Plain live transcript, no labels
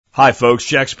Hi folks,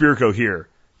 Jack Spirko here.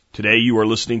 Today you are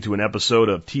listening to an episode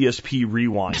of TSP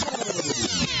Rewind.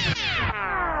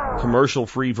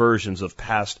 Commercial-free versions of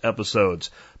past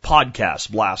episodes, podcast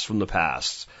blasts from the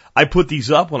past. I put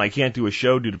these up when I can't do a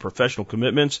show due to professional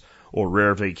commitments or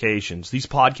rare vacations. These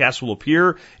podcasts will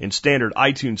appear in standard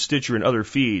iTunes, Stitcher, and other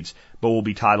feeds, but will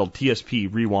be titled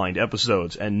TSP Rewind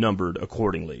episodes and numbered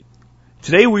accordingly.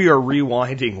 Today we are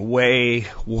rewinding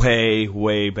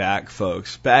way back,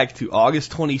 folks. Back to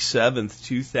August 27th,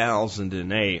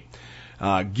 2008.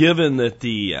 Given that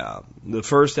the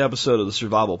first episode of the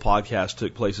Survival Podcast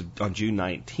took place on June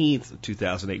 19th,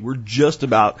 2008, we're just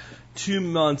about 2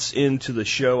 months into the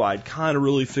show. I'd kind of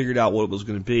really figured out what it was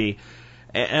going to be.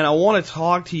 And I want to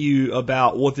talk to you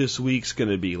about what this week's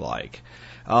going to be like.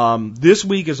 This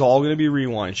week is all going to be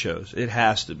rewind shows. It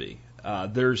has to be.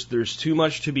 There's too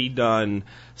much to be done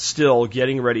still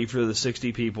getting ready for the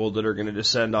 60 people that are going to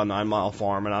descend on 9 Mile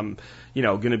Farm, and I'm,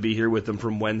 going to be here with them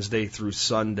from Wednesday through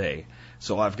Sunday.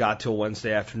 So I've got till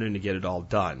Wednesday afternoon to get it all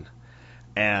done.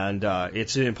 And,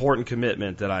 it's an important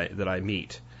commitment that I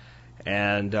meet.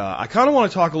 And, I kind of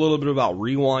want to talk a little bit about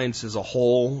rewinds as a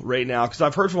whole right now, because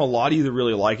I've heard from a lot of you that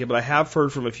really like it, but I have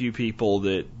heard from a few people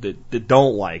that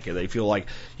don't like it. They feel like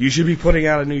you should be putting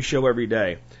out a new show every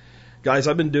day. Guys,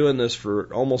 I've been doing this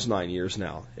for almost 9 years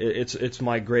now. It's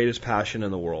my greatest passion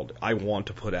in the world. I want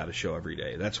to put out a show every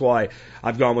day. That's why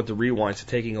I've gone with the rewinds to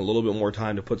taking a little bit more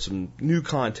time to put some new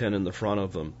content in the front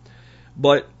of them.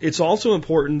 But it's also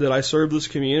important that I serve this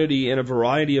community in a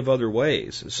variety of other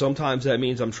ways. Sometimes that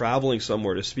means I'm traveling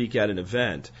somewhere to speak at an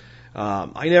event.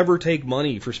 I never take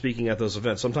money for speaking at those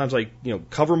events. Sometimes I,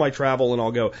 cover my travel and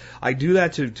I'll go. I do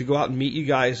that to go out and meet you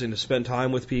guys and to spend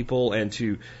time with people and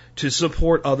to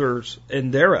support others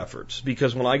in their efforts.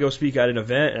 Because when I go speak at an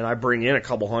event and I bring in a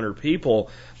couple hundred people,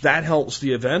 that helps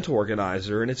the event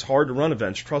organizer, and it's hard to run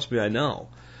events. Trust me, I know.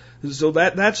 So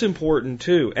that's important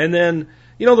too. And then,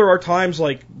 there are times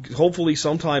like, hopefully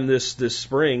sometime this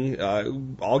spring,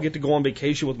 I'll get to go on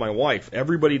vacation with my wife.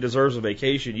 Everybody deserves a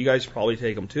vacation. You guys probably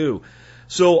take them too.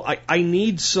 So I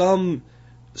need some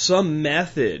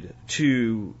method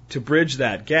to bridge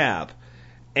that gap.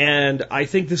 And I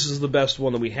think this is the best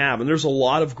one that we have. And there's a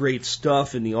lot of great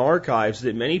stuff in the archives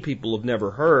that many people have never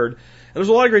heard. And there's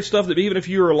a lot of great stuff that even if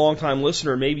you're a long-time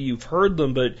listener, maybe you've heard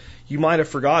them, but you might have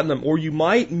forgotten them, or you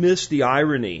might miss the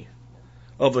irony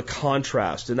of the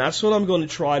contrast. And that's what I'm going to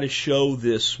try to show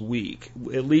this week,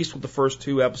 at least with the first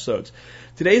 2 episodes.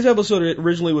 Today's episode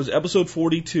originally was episode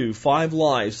 42, 5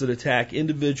 Lies That Attack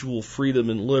Individual Freedom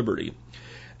and Liberty.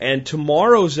 And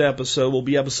tomorrow's episode will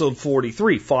be episode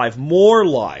 43, 5 More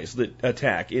Lies That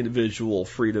Attack Individual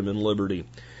Freedom and Liberty.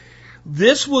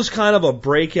 This was kind of a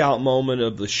breakout moment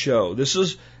of the show. This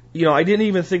is, I didn't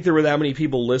even think there were that many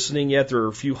people listening yet. There are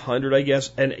a few hundred, I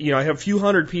guess. And, I have a few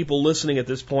hundred people listening at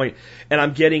this point, and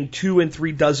I'm getting 2 and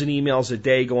 3 dozen emails a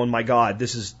day going, my God,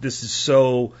 this is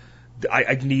so,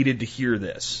 I needed to hear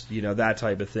this, that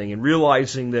type of thing. And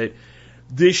realizing that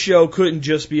this show couldn't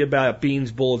just be about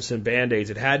beans, bullets, and Band-Aids.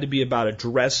 It had to be about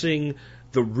addressing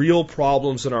the real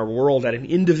problems in our world at an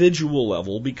individual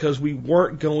level, because we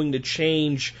weren't going to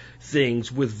change things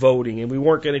with voting, and we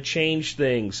weren't going to change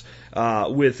things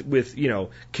with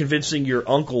convincing your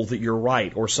uncle that you're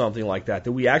right or something like that.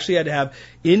 That we actually had to have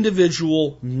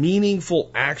individual, meaningful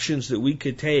actions that we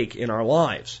could take in our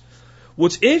lives.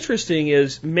 What's interesting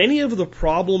is many of the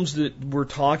problems that we're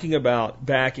talking about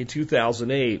back in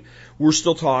 2008, we're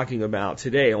still talking about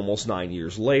today, almost 9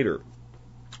 years later.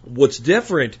 What's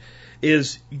different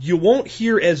is you won't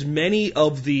hear as many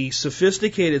of the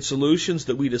sophisticated solutions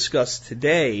that we discuss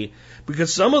today,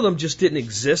 because some of them just didn't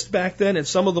exist back then, and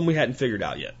some of them we hadn't figured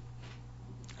out yet.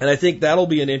 And I think that'll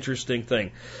be an interesting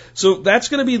thing. So that's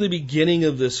going to be the beginning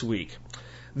of this week.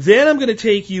 Then I'm going to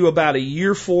take you about a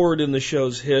year forward in the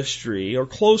show's history, or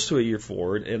close to a year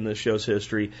forward in the show's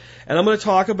history, and I'm going to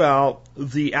talk about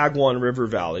the Agawam River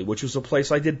Valley, which was a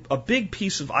place I did a big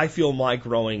piece of I Feel My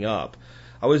growing up.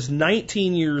 I was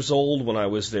 19 years old when I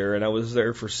was there, and I was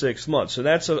there for 6 months. So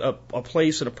that's a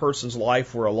place in a person's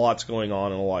life where a lot's going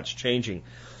on and a lot's changing.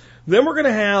 Then we're going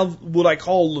to have what I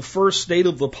call the first State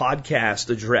of the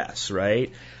Podcast address,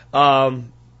 right?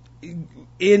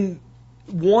 In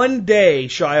one day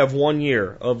shy of 1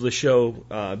 year of the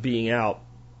show being out,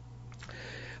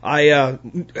 I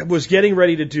was getting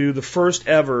ready to do the first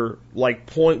ever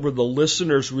point where the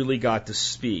listeners really got to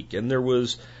speak, and there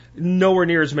was nowhere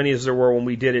near as many as there were when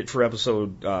we did it for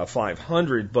episode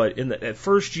 500. But in that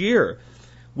first year,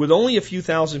 with only a few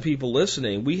thousand people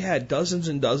listening, we had dozens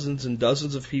and dozens and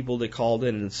dozens of people that called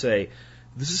in and say,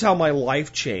 "This is how my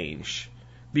life changed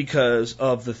because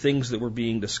of the things that were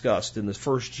being discussed in the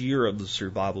first year of the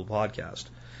Survival Podcast.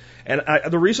 And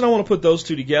the reason I want to put those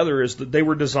two together is that they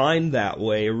were designed that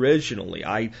way originally.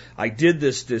 I did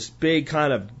this big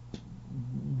kind of,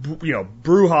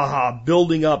 brouhaha,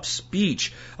 building up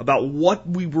speech about what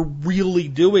we were really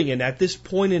doing. And at this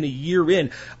point in a year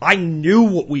in, I knew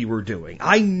what we were doing.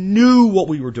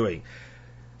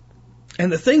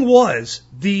 And the thing was,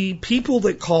 the people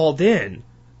that called in,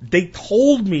 they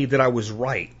told me that I was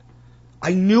right.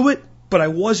 I knew it, but I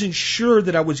wasn't sure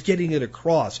that I was getting it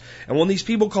across. And when these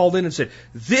people called in and said,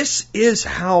 this is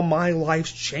how my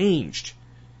life's changed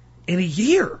in a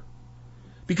year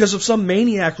because of some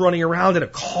maniac running around in a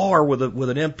car with an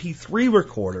MP3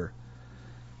 recorder,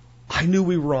 I knew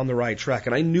we were on the right track,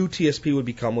 and I knew TSP would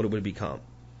become what it would become.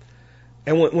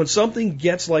 And when something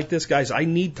gets like this, guys, I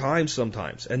need time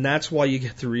sometimes, and that's why you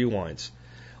get the rewinds.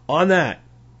 On that,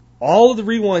 all of the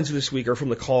rewinds this week are from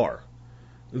the car.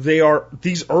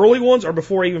 These early ones are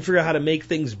before I even figure out how to make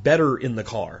things better in the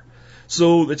car.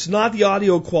 So it's not the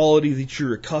audio quality that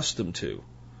you're accustomed to,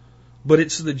 but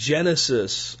it's the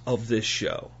genesis of this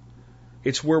show.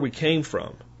 It's where we came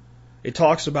from. It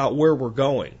talks about where we're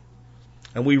going.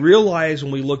 And we realize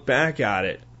when we look back at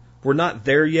it, we're not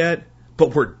there yet,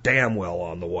 but we're damn well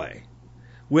on the way.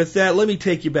 With that, let me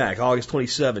take you back, August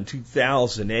 27,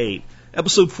 2008,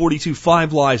 episode 42,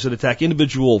 5 Lies That Attack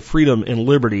Individual Freedom and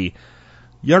Liberty.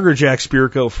 Younger Jack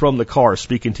Spirko from the car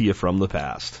speaking to you from the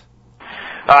past.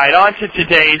 All right, on to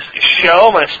today's show.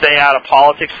 I'm going to stay out of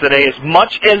politics today as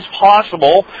much as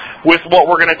possible with what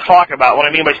we're going to talk about. What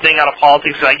I mean by staying out of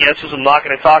politics, I guess, is I'm not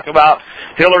going to talk about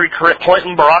Hillary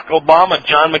Clinton, Barack Obama,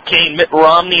 John McCain, Mitt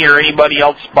Romney, or anybody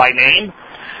else by name.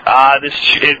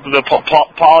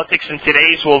 Politics in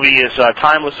today's will be as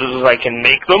timeless as I can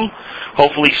make them.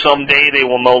 Hopefully someday they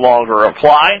will no longer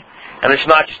apply. And it's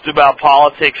not just about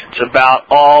politics, it's about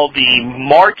all the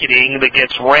marketing that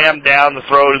gets rammed down the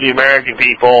throat of the American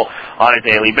people on a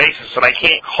daily basis. And I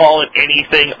can't call it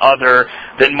anything other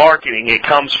than marketing. It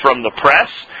comes from the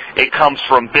press, it comes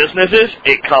from businesses,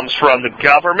 it comes from the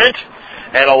government,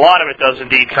 and a lot of it does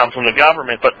indeed come from the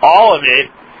government, but all of it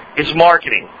is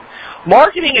marketing.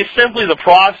 Marketing is simply the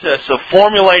process of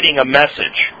formulating a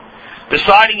message,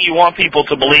 deciding you want people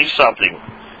to believe something.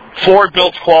 Ford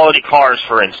builds quality cars,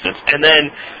 for instance, and then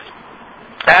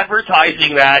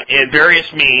advertising that in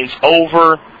various means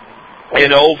over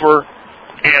and over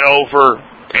and over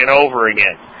and over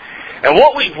again. And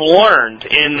what we've learned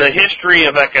in the history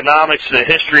of economics, the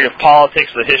history of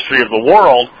politics, the history of the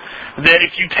world, that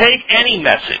if you take any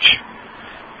message,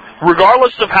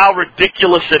 regardless of how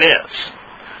ridiculous it is,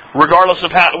 regardless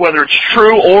of whether it's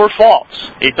true or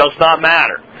false, it does not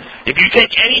matter. If you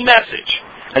take any message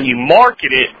and you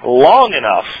market it long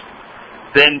enough,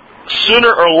 then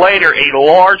sooner or later a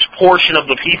large portion of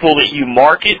the people that you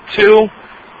market to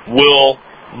will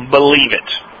believe it.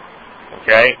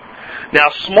 Okay?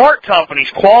 Now, smart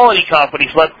companies, quality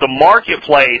companies, let the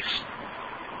marketplace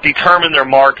determine their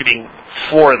marketing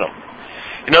for them.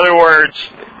 In other words,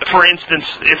 for instance,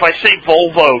 if I say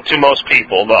Volvo to most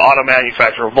people, the auto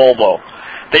manufacturer Volvo,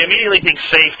 they immediately think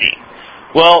safety.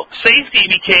 Well, safety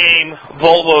became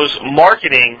Volvo's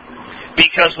marketing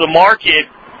because the market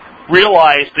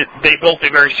realized that they built a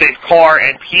very safe car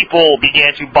and people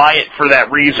began to buy it for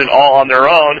that reason all on their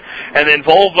own. And then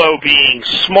Volvo, being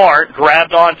smart,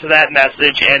 grabbed onto that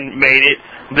message and made it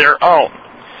their own.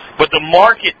 But the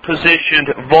market positioned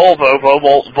Volvo.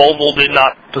 Volvo did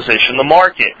not position the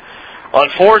market.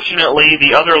 Unfortunately,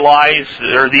 the other lies,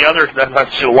 not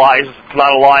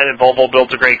a lie that Volvo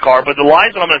built a great car, but the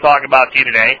lies that I'm going to talk about to you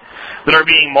today that are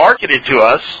being marketed to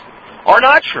us are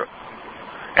not true.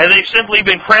 And they've simply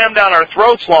been crammed down our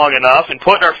throats long enough and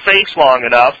put in our face long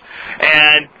enough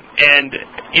and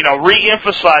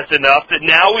re-emphasized enough that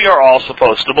now we are all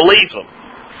supposed to believe them.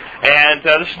 And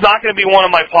this is not going to be one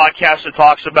of my podcasts that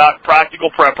talks about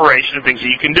practical preparation and things that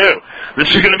you can do. This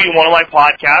is going to be one of my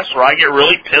podcasts where I get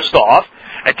really pissed off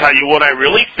and tell you what I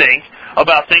really think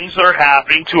about things that are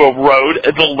happening to erode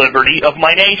the liberty of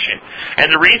my nation.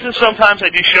 And the reason sometimes I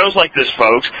do shows like this,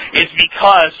 folks, is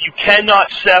because you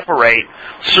cannot separate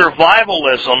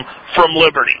survivalism from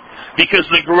liberty. Because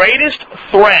the greatest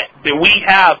threat that we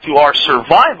have to our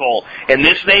survival in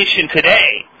this nation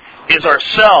today is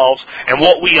ourselves and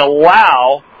what we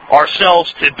allow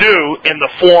ourselves to do in the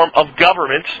form of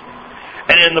government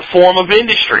and in the form of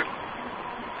industry.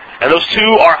 And those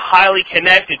two are highly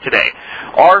connected today.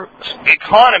 Our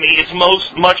economy is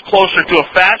much closer to a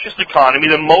fascist economy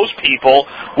than most people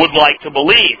would like to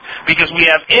believe, because we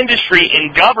have industry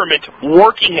and government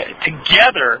working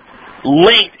together,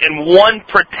 linked, and one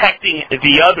protecting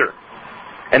the other.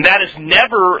 And that is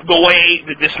never the way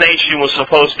that this nation was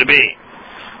supposed to be.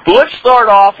 But let's start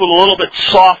off with a little bit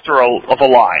softer of a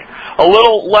lie. A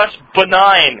little less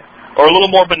benign, or a little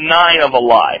more benign of a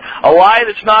lie. A lie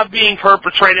that's not being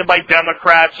perpetrated by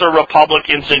Democrats or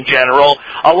Republicans in general.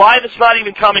 A lie that's not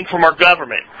even coming from our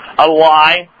government. A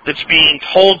lie that's being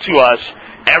told to us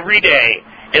every day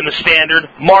in the standard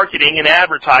marketing and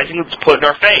advertising that's put in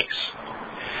our face.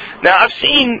 Now, I've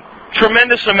seen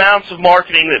tremendous amounts of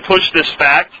marketing that push this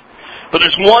fact, but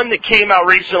there's one that came out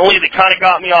recently that kind of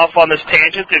got me off on this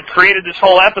tangent that created this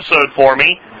whole episode for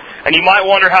me. And you might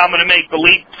wonder how I'm going to make the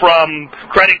leap from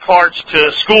credit cards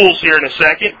to schools here in a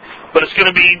second, but it's going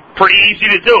to be pretty easy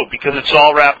to do because it's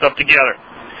all wrapped up together.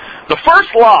 The first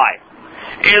lie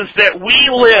is that we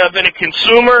live in a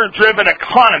consumer-driven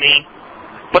economy,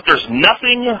 but there's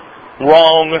nothing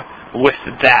wrong with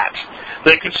that.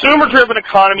 The consumer-driven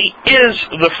economy is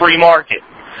the free market.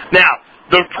 Now,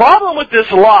 the problem with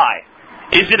this lie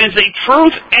is it is a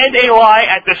truth and a lie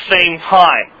at the same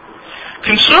time.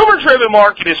 Consumer-driven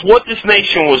market is what this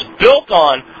nation was built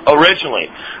on originally.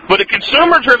 But a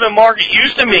consumer-driven market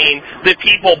used to mean that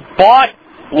people bought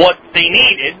what they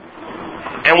needed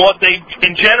and what they,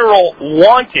 in general,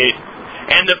 wanted,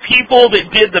 and the people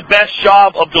that did the best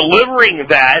job of delivering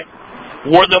that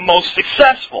were the most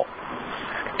successful.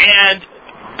 And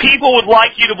people would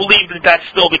like you to believe that that's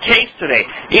still the case today.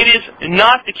 It is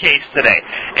not the case today.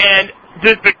 And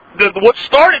what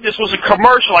started this was a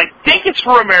commercial. I think it's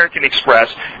for American Express.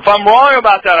 If I'm wrong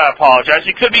about that, I apologize.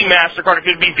 It could be MasterCard, it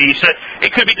could be Visa,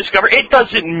 it could be Discover. It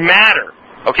doesn't matter,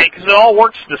 okay, because it all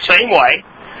works the same way.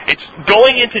 It's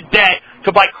going into debt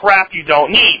to buy crap you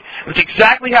don't need. It's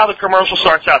exactly how the commercial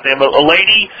starts out. They have a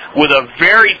lady with a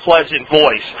very pleasant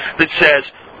voice that says,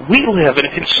 "We live in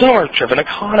a consumer-driven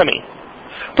economy."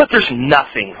 But there's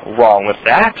nothing wrong with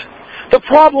that. The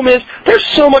problem is there's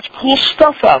so much cool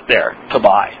stuff out there to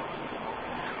buy.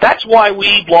 That's why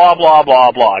we blah, blah,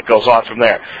 blah, blah. It goes on from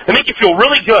there. They make you feel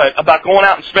really good about going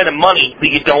out and spending money that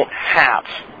you don't have.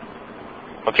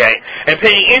 Okay? And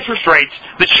paying interest rates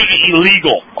that should be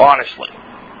illegal, honestly.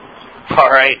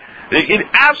 All right? It's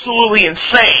absolutely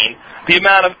insane the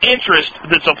amount of interest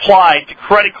that's applied to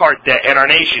credit card debt in our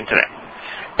nation today.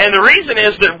 And the reason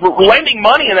is that lending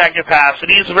money in that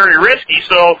capacity is very risky,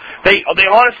 so they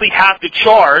honestly have to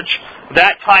charge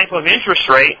that type of interest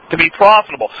rate to be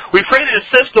profitable. We've created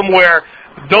a system where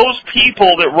those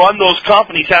people that run those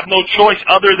companies have no choice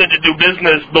other than to do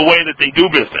business the way that they do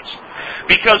business.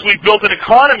 Because we've built an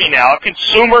economy now, a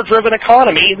consumer-driven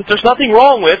economy, that there's nothing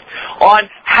wrong with, on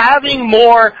having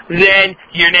more than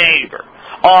your neighbor,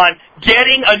 on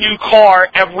getting a new car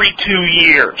every 2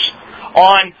 years,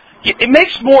 on... It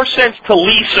makes more sense to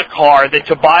lease a car than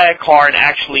to buy a car and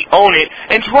actually own it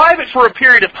and drive it for a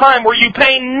period of time where you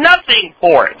pay nothing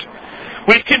for it.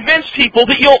 We've convinced people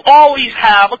that you'll always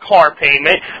have a car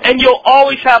payment and you'll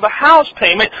always have a house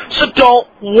payment, so don't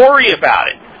worry about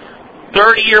it.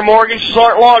 30-year mortgages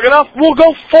aren't long enough, we'll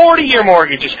go 40-year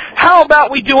mortgages. How about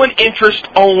we do an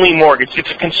interest-only mortgage? It's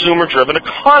a consumer-driven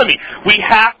economy. We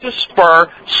have to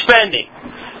spur spending.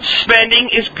 Spending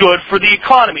is good for the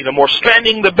economy. The more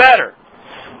spending, the better.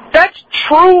 That's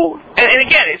true. And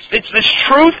again, it's this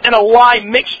truth and a lie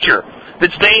mixture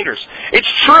that's dangerous. It's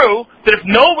true that if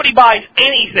nobody buys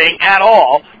anything at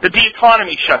all, that the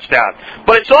economy shuts down.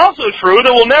 But it's also true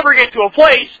that we'll never get to a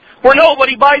place where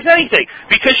nobody buys anything.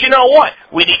 Because you know what?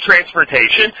 We need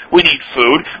transportation, we need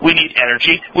food, we need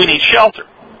energy, we need shelter.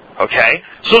 Okay?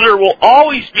 So there will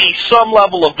always be some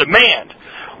level of demand.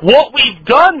 What we've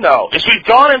done, though, is we've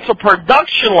gone into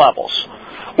production levels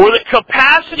where the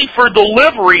capacity for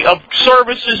delivery of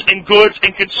services and goods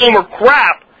and consumer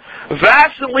crap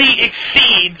vastly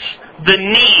exceeds the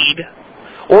need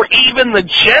or even the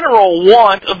general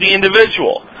want of the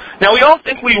individual. Now, we all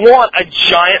think we want a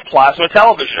giant plasma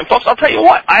television. And folks, I'll tell you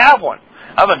what, I have one.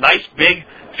 I have a nice big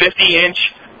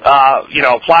 50-inch,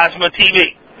 plasma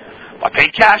TV. I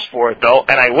paid cash for it, though,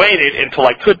 and I waited until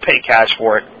I could pay cash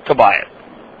for it to buy it.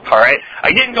 All right?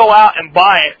 I didn't go out and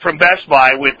buy it from Best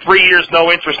Buy with 3 years,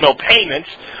 no interest, no payments,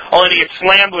 only to get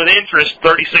slammed with interest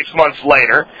 36 months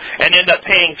later and end up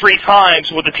paying 3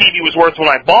 times what the TV was worth when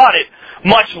I bought it,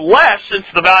 much less since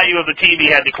the value of the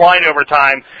TV had declined over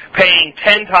time, paying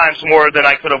 10 times more than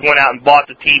I could have went out and bought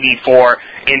the TV for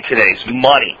in today's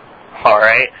money. All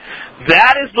right?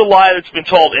 That is the lie that's been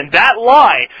told, and that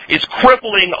lie is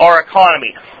crippling our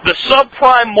economy. The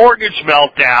subprime mortgage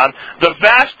meltdown, the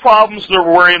vast problems that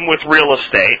we're in with real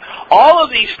estate, all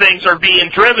of these things are being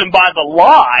driven by the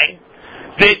lie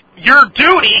that your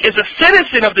duty as a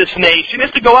citizen of this nation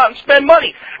is to go out and spend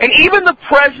money. And even the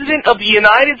President of the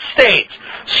United States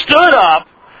stood up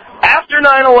after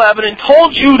 9/11 and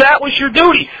told you that was your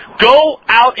duty. Go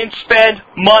out and spend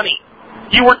money.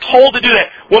 You were told to do that.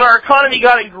 When our economy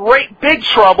got in great big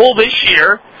trouble this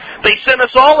year, they sent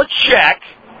us all a check,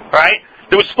 right,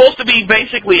 that was supposed to be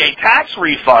basically a tax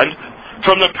refund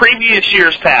from the previous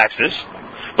year's taxes.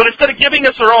 But instead of giving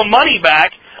us our own money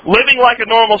back, living like a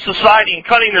normal society and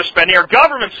cutting their spending, our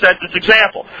government set this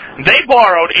example. They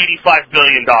borrowed $85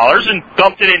 billion and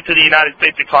dumped it into the United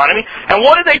States economy. And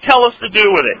what did they tell us to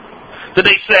do with it? Did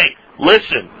they say,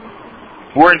 listen,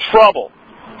 we're in trouble.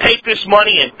 Take this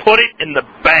money and put it in the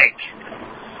bank.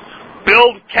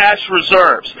 Build cash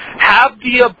reserves. Have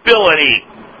the ability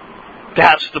to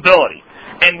have stability.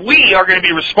 And we are going to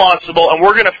be responsible, and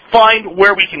we're going to find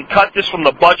where we can cut this from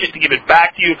the budget to give it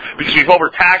back to you because we've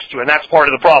overtaxed you, and that's part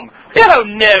of the problem.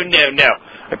 No.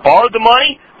 They borrowed the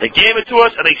money, they gave it to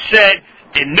us, and they said,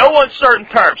 in no uncertain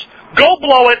terms, go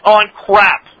blow it on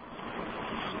crap.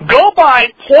 Go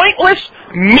buy pointless,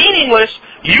 meaningless,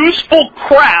 useful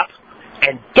crap,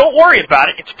 and don't worry about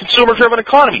it. It's a consumer-driven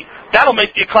economy. That'll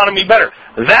make the economy better.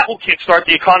 That will kickstart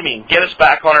the economy and get us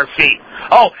back on our feet.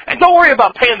 Oh, and don't worry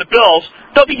about paying the bills.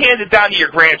 They'll be handed down to your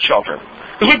grandchildren.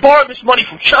 Because we borrowed this money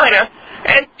from China,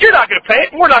 and you're not going to pay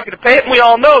it, and we're not going to pay it, and we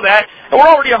all know that. And we're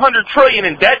already $100 trillion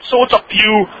in debt, so it's a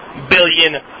few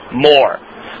billion more.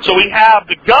 So we have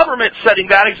the government setting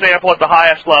that example at the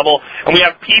highest level, and we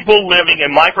have people living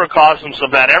in microcosms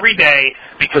of that every day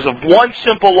because of one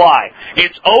simple lie.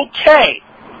 It's okay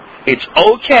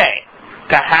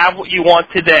to have what you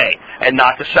want today and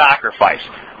not to sacrifice.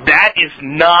 That is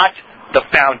not the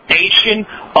foundation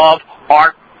of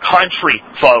our country,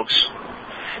 folks.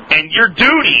 And your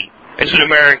duty as an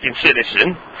American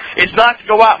citizen is not to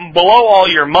go out and blow all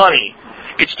your money.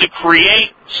 It's to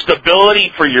create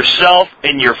stability for yourself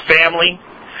and your family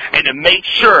and to make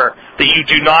sure that you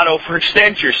do not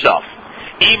overextend yourself,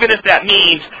 even if that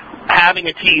means having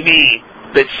a TV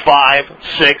that's 5,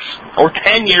 6, or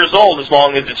 10 years old as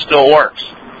long as it still works.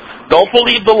 Don't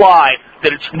believe the lie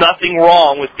that it's nothing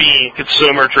wrong with being a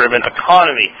consumer-driven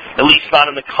economy, at least not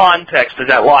in the context that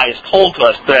that lie is told to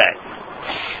us today.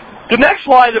 The next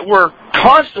lie that we're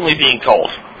constantly being told,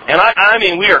 and I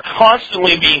mean we are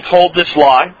constantly being told this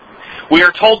lie. We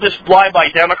are told this lie by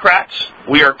Democrats.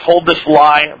 We are told this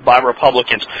lie by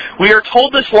Republicans. We are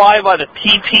told this lie by the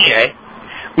PTA.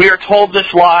 We are told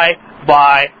this lie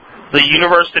by the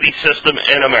university system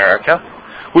in America.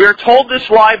 We are told this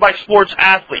lie by sports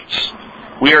athletes.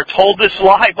 We are told this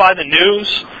lie by the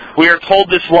news. We are told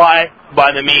this lie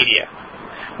by the media.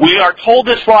 We are told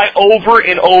this lie over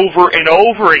and over and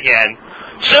over again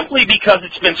simply because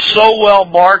it's been so well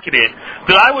marketed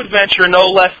that I would venture no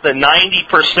less than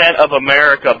 90% of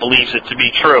America believes it to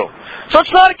be true. So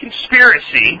it's not a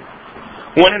conspiracy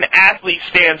when an athlete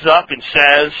stands up and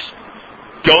says,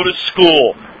 go to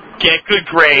school, get good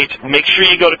grades, make sure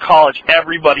you go to college.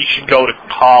 Everybody should go to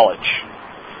college,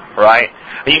 right?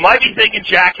 And you might be thinking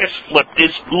Jack has flipped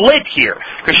his lid here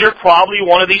because you're probably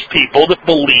one of these people that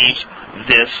believes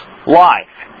this lie.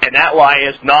 And that lie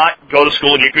is not go to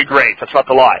school and get good grades. That's not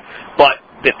the lie. But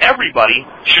that everybody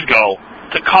should go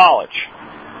to college.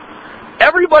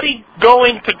 Everybody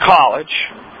going to college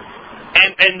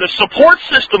and the support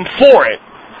system for it,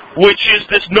 which is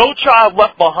this No Child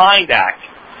Left Behind Act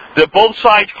that both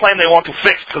sides claim they want to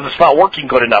fix because it's not working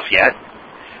good enough yet,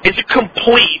 is a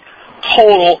complete,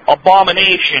 total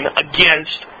abomination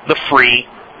against the free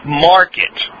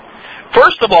market.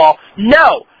 First of all,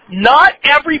 no, not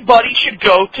everybody should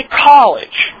go to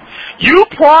college. You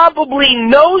probably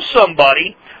know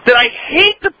somebody that, I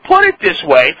hate to put it this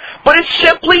way, but is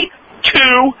simply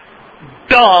too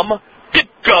dumb to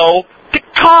go to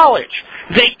college.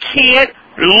 They can't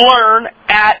learn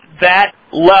at that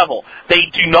level. They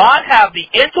do not have the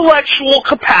intellectual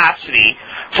capacity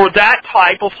for that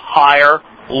type of higher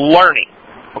learning.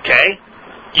 Okay?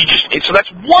 So that's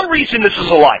one reason this is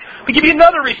a lie. I'll give you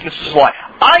another reason this is a lie.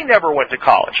 I never went to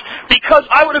college because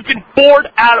I would have been bored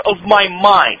out of my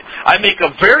mind. I make a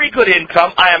very good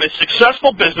income. I am a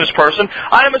successful business person.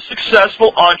 I am a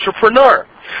successful entrepreneur.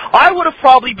 I would have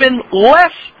probably been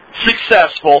less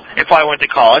successful if I went to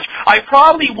college. I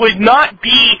probably would not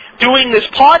be doing this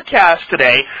podcast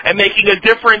today and making a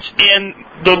difference in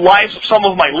the lives of some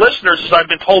of my listeners, as I've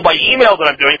been told by email that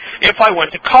I'm doing, if I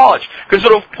went to college. Because it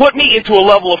would have put me into a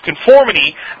level of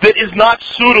conformity that is not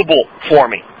suitable for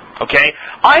me. Okay?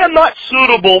 I am not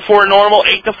suitable for a normal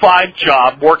 8-to-5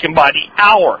 job working by the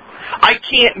hour. I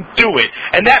can't do it.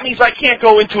 And that means I can't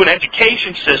go into an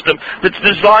education system that's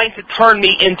designed to turn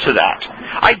me into that.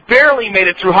 I barely made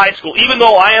it through high school, even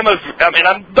though I'm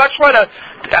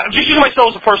just using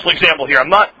myself as a personal example here. I'm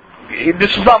not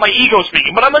this is not my ego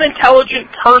speaking, but I'm an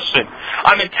intelligent person.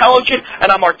 I'm intelligent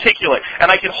and I'm articulate,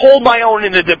 and I can hold my own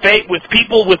in a debate with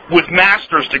people with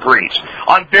master's degrees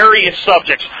on various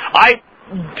subjects. I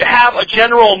have a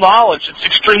general knowledge that's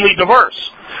extremely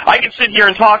diverse. I can sit here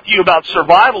and talk to you about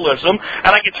survivalism, and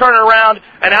I can turn around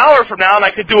an hour from now and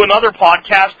I could do another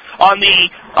podcast on the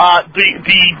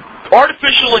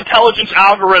artificial intelligence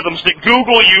algorithms that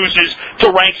Google uses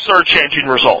to rank search engine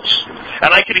results.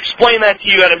 And I could explain that to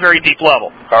you at a very deep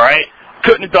level, all right?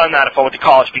 Couldn't have done that if I went to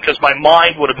college because my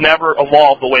mind would have never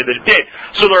evolved the way that it did.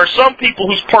 So there are some people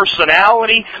whose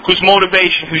personality, whose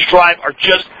motivation, whose drive are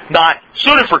just not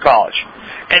suited for college.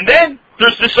 And then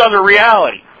there's this other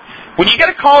reality. When you get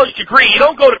a college degree, you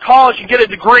don't go to college and get a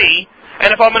degree,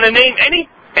 and if I'm going to name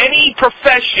any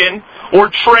profession or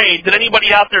trade that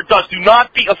anybody out there does, do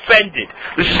not be offended.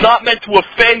 This is not meant to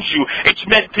offend you. It's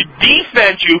meant to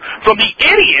defend you from the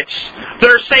idiots that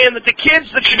are saying that the kids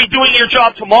that should be doing your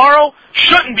job tomorrow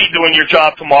shouldn't be doing your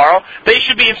job tomorrow. They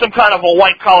should be in some kind of a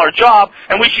white-collar job,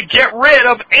 and we should get rid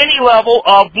of any level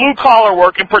of blue-collar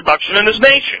work and production in this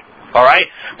nation. All right?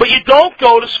 But you don't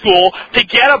go to school to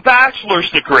get a bachelor's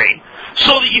degree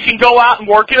so that you can go out and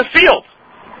work in a field,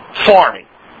 farming,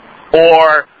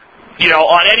 or,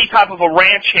 on any type of a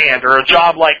ranch hand or a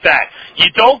job like that. You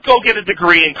don't go get a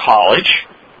degree in college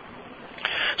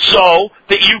so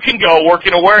that you can go work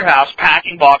in a warehouse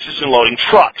packing boxes and loading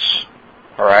trucks.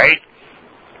 All right?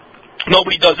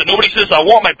 Nobody does it. Nobody says, I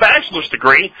want my bachelor's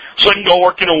degree so I can go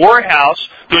work in a warehouse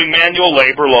doing manual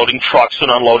labor, loading trucks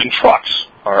and unloading trucks.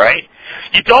 All right?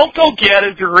 You don't go get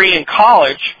a degree in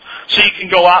college so you can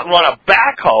go out and run a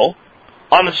backhoe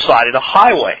on the side of the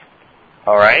highway.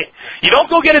 All right? You don't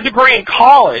go get a degree in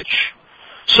college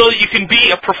so that you can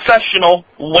be a professional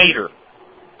waiter.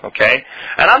 Okay?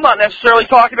 And I'm not necessarily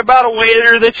talking about a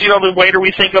waiter that's, the waiter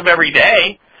we think of every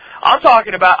day. I'm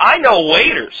talking about, I know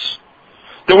waiters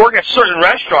that work at certain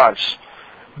restaurants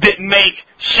that make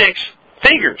six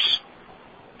figures.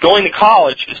 Going to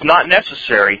college is not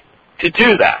necessary to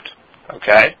do that.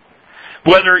 Okay?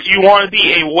 Whether you want to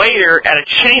be a waiter at a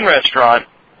chain restaurant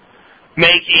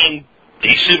making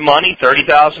decent money,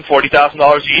 $30,000,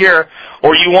 $40,000 a year,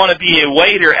 or you want to be a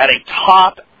waiter at a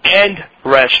top-end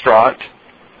restaurant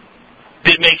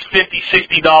that makes $50,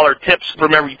 $60 tips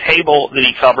from every table that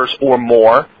he covers or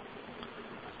more,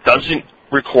 doesn't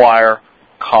require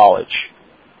college.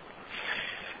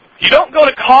 You don't go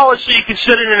to college so you can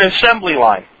sit in an assembly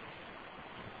line,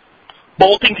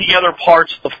 bolting together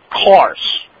parts of cars.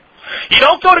 You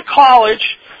don't go to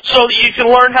college so that you can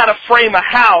learn how to frame a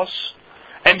house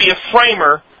and be a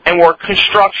framer and work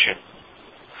construction.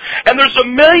 And there's a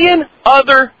million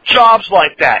other jobs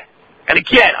like that. And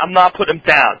again, I'm not putting them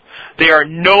down. They are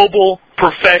noble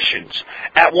professions.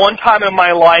 At one time in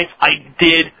my life, I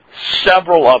did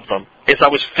several of them as I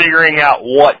was figuring out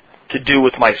what to do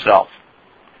with myself.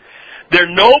 They're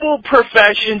noble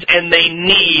professions and they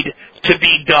need to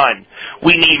be done.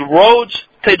 We need roads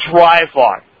to drive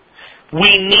on.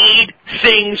 We need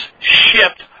things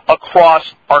shipped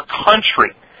across our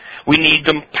country. We need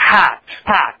them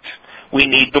packed. We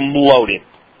need them loading.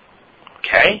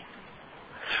 Okay?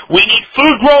 We need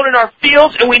food grown in our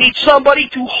fields, and we need somebody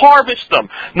to harvest them.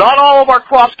 Not all of our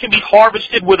crops can be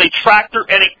harvested with a tractor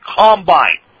and a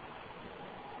combine.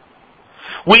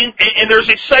 And there's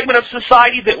a segment of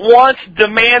society that wants,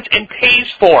 demands, and pays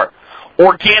for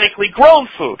organically grown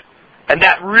food. And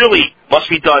that really must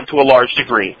be done to a large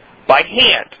degree by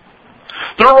hand.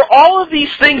 There are all of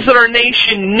these things that our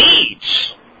nation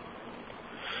needs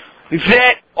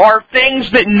that are things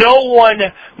that no one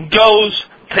goes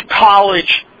to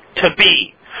college to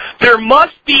be. There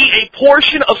must be a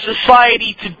portion of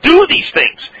society to do these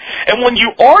things. And when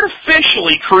you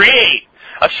artificially create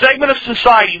a segment of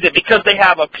society that, because they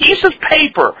have a piece of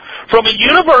paper from a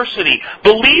university,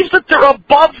 believes that they're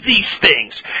above these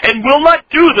things and will not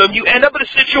do them, you end up in a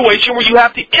situation where you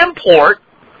have to import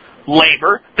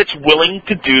labor that's willing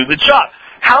to do the job.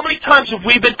 How many times have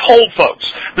we been told,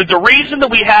 folks, that the reason that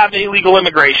we have illegal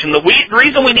immigration, the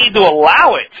reason we need to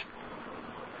allow it,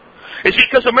 is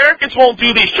because Americans won't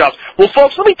do these jobs? Well,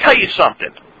 folks, let me tell you something.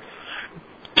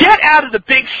 Get out of the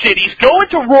big cities, go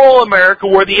into rural America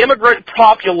where the immigrant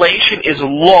population is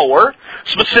lower,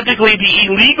 specifically the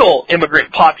illegal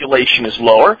immigrant population is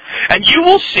lower, and you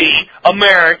will see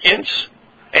Americans,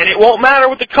 and it won't matter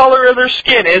what the color of their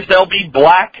skin is, they'll be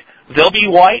black, they'll be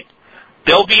white,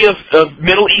 they'll be of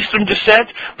Middle Eastern descent,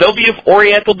 they'll be of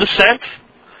Oriental descent,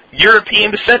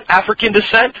 European descent, African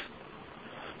descent.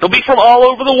 They'll be from all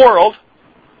over the world,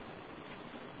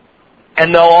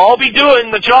 and they'll all be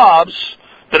doing the jobs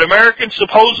that Americans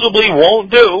supposedly won't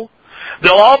do.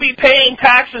 They'll all be paying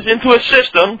taxes into a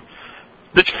system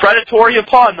that's predatory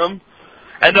upon them,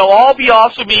 and they'll all be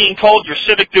also being told your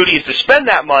civic duty is to spend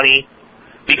that money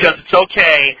because it's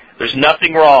okay, there's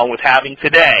nothing wrong with having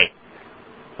today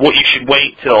what you should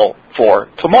wait till for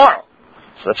tomorrow.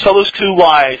 So that's how those two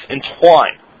lies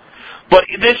entwine. But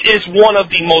this is one of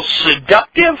the most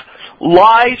seductive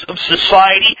lies of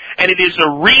society, and it is a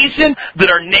reason that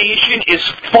our nation is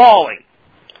falling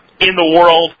in the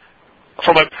world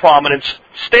from a prominence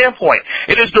standpoint.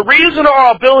 It is the reason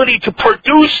our ability to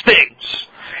produce things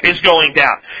is going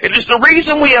down. It is the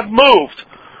reason we have moved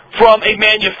from a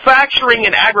manufacturing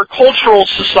and agricultural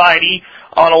society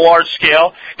on a large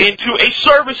scale into a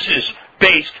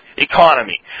services-based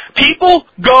economy. People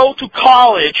go to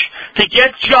college to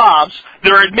get jobs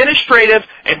that are administrative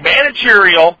and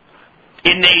managerial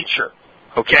in nature.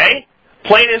 Okay?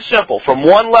 Plain and simple, from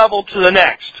one level to the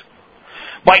next.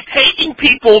 By taking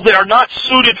people that are not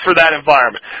suited for that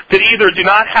environment, that either do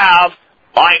not have,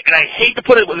 and I hate to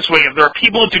put it this way, there are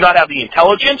people that do not have the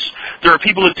intelligence, there are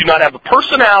people that do not have the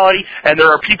personality, and there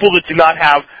are people that do not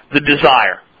have the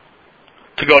desire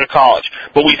to go to college.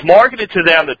 But we've marketed to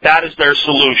them that that is their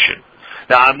solution.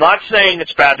 Now, I'm not saying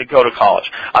it's bad to go to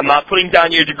college. I'm not putting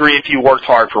down your degree if you worked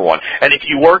hard for one. And if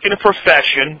you work in a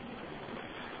profession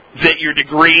that your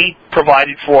degree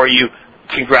provided for you,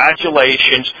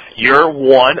 congratulations, you're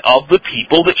one of the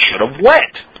people that should have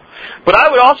went. But I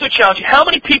would also challenge you, how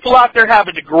many people out there have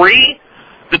a degree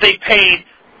that they paid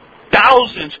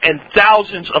thousands and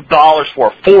thousands of dollars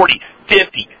for, $40,000,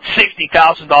 $50,000,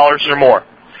 $60,000 or more,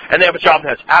 and they have a job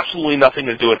that has absolutely nothing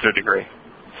to do with their degree?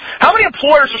 How many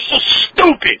employers are so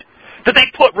stupid that they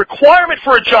put requirement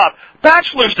for a job,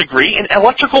 bachelor's degree in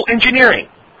electrical engineering,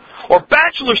 or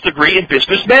bachelor's degree in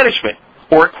business management,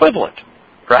 or equivalent,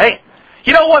 right?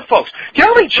 You know what, folks? Do you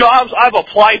know how many jobs I've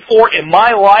applied for in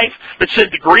my life that said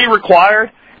degree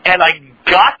required, and I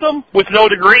got them with no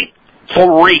degree?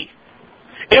 3.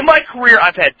 In my career,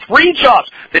 I've had 3 jobs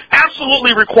that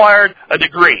absolutely required a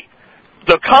degree.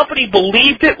 The company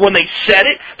believed it when they said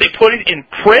it. They put it in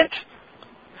print.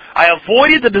 I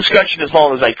avoided the discussion as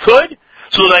long as I could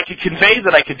so that I could convey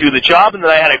that I could do the job and that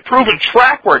I had a proven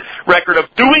track record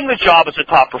of doing the job as a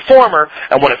top performer.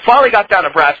 And when it finally got down to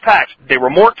brass tacks, they were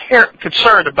more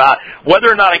concerned about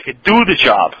whether or not I could do the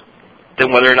job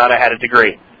than whether or not I had a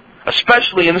degree,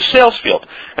 especially in the sales field.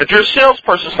 If you're a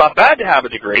salesperson, it's not bad to have a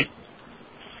degree.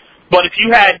 But if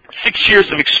you had 6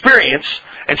 years of experience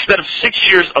instead of 6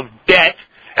 years of debt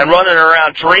and running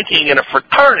around drinking in a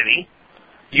fraternity,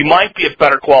 you might be a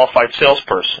better qualified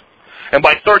salesperson. And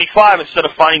by 35, instead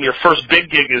of finding your first big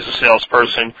gig as a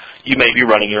salesperson, you may be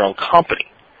running your own company.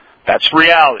 That's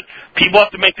reality. People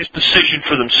have to make this decision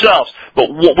for themselves.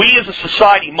 But what we as a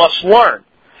society must learn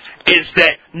is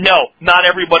that, no, not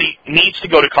everybody needs to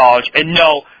go to college, and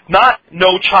no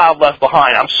child left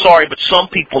behind. I'm sorry, but some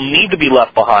people need to be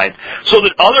left behind so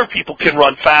that other people can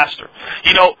run faster.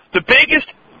 You know, the biggest,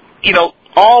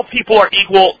 all people are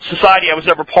equal society I was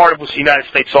ever part of was the United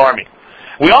States Army.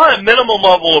 We all had a minimum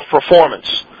level of performance.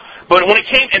 But when it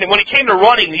came to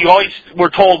running, you always were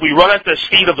told we run at the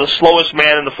speed of the slowest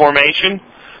man in the formation.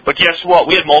 But guess what?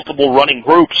 We had multiple running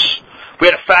groups. We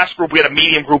had a fast group, we had a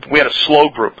medium group, we had a slow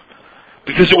group.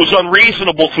 Because it was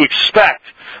unreasonable to expect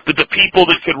that the people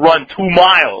that could run 2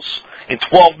 miles in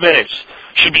 12 minutes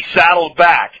should be saddled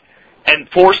back and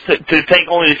forced to take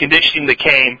only the conditioning that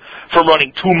came from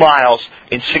running 2 miles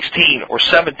in 16 or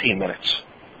 17 minutes.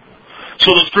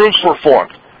 So those groups were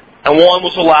formed, and one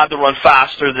was allowed to run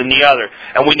faster than the other.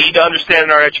 And we need to understand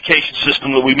in our education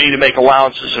system that we need to make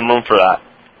allowances and room for that.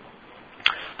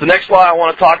 The next lie I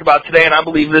want to talk about today, and I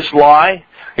believe this lie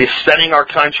is setting our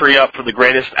country up for the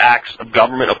greatest acts of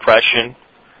government oppression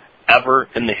ever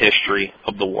in the history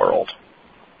of the world.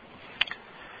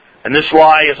 And this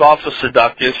lie is also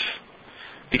seductive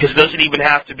because it doesn't even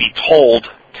have to be told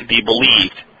to be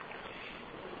believed.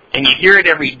 And you hear it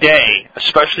every day,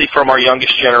 especially from our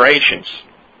youngest generations.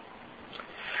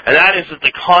 And that is that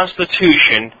the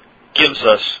Constitution gives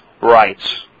us rights.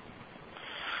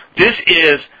 This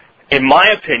is, in my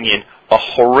opinion, a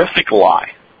horrific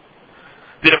lie.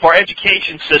 That if our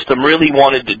education system really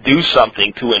wanted to do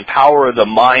something to empower the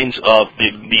minds of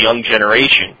the young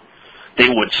generation, they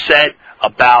would set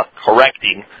about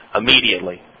correcting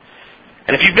immediately.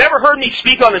 And if you've never heard me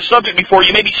speak on this subject before,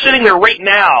 you may be sitting there right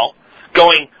now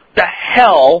going, the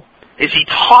hell is he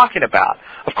talking about?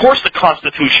 Of course the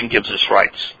Constitution gives us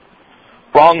rights.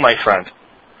 Wrong, my friend.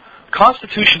 The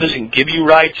Constitution doesn't give you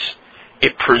rights.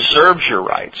 It preserves your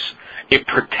rights. It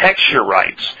protects your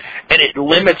rights. And it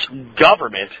limits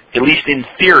government, at least in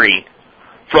theory,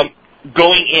 from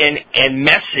going in and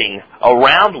messing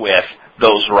around with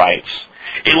those rights.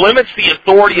 It limits the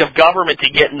authority of government to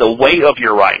get in the way of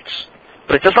your rights.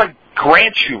 But it does not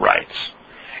grant you rights.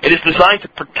 It is designed to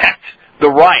protect the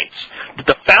rights that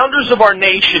the founders of our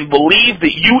nation believed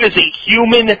that you as a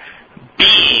human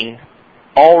being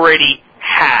already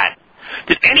had.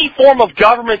 That any form of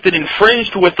government that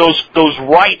infringed with those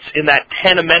rights in that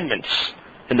 10 amendments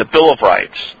in the Bill of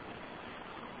Rights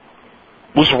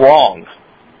was wrong.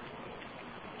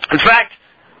 In fact,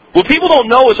 what people don't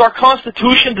know is our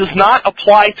Constitution does not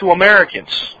apply to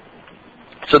Americans.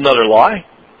 It's another lie.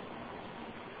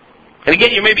 And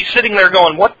again, you may be sitting there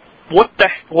going,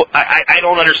 I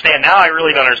don't understand. Now I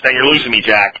really don't understand. You're losing me,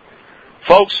 Jack.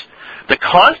 Folks, the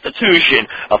Constitution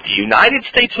of the United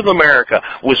States of America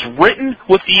was written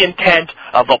with the intent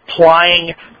of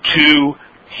applying to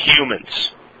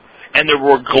humans. And there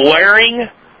were glaring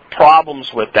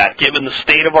problems with that, given the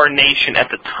state of our nation at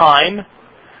the time,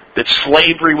 that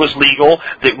slavery was legal,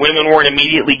 that women weren't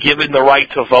immediately given the right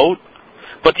to vote.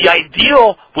 But the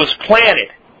ideal was planted.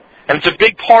 And it's a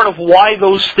big part of why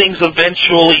those things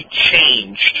eventually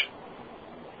changed.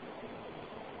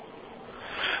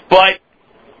 But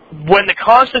when the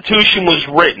Constitution was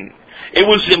written, it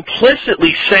was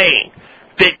implicitly saying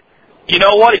that, you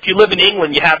know what, if you live in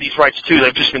England, you have these rights too.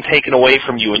 They've just been taken away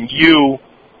from you, and you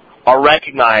are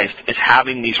recognized as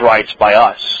having these rights by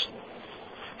us.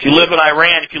 If you live in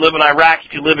Iran, if you live in Iraq,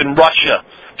 if you live in Russia,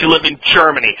 if you live in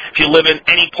Germany, if you live in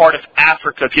any part of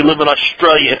Africa, if you live in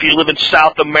Australia, if you live in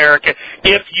South America,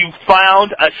 if you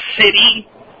found a city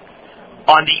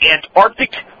on the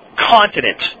Antarctic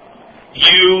continent,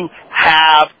 you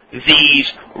have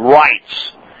these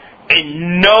rights.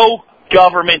 And no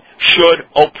government should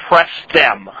oppress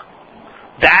them.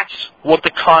 That's what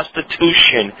the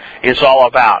Constitution is all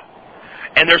about.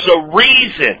 And there's a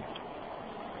reason,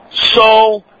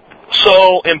 so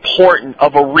important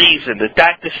of a reason,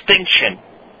 that distinction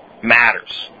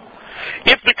matters.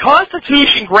 If the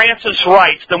Constitution grants us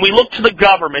rights, then we look to the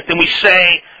government and we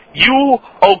say, you,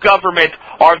 O government,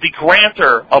 are the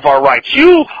grantor of our rights.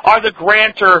 You are the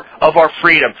grantor of our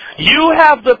freedom. You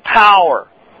have the power.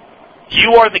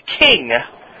 You are the king,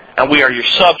 and we are your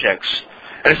subjects.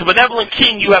 And as a benevolent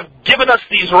king, you have given us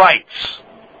these rights.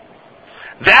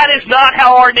 That is not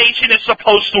how our nation is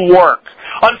supposed to work.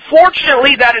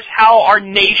 Unfortunately, that is how our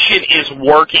nation is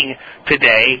working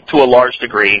today, to a large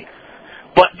degree.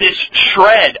 But this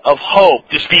shred of hope,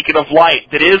 this beacon of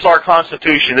light, that is our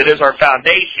Constitution, that is our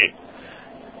foundation,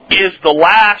 is the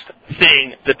last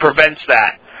thing that prevents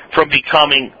that from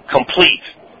becoming complete.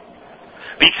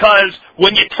 Because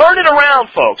when you turn it around,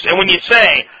 folks, and when you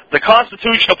say the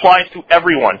Constitution applies to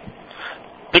everyone,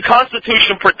 the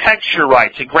Constitution protects your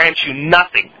rights, it grants you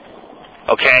nothing,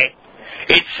 okay?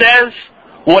 It says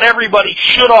what everybody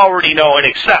should already know and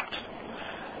accept.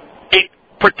 It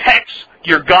protects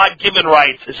your God-given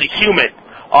rights as a human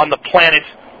on the planet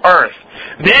Earth.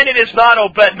 Then it is not a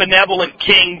benevolent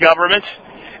king government.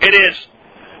 It is,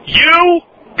 you,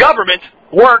 government,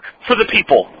 work for the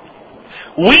people.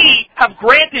 We have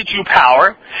granted you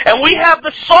power, and we have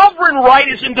the sovereign right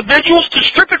as individuals to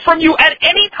strip it from you at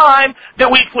any time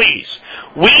that we please.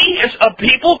 We, as a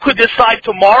people, could decide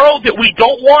tomorrow that we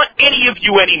don't want any of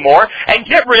you anymore and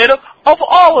get rid of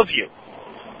all of you.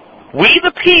 We,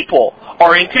 the people,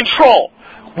 are in control.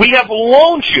 We have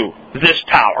loaned you this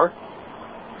power,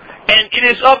 and it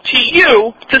is up to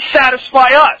you to satisfy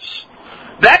us.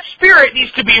 That spirit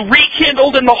needs to be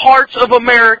rekindled in the hearts of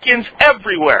Americans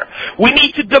everywhere. We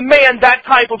need to demand that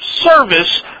type of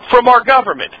service from our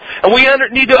government. And we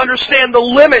need to understand the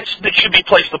limits that should be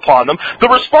placed upon them, the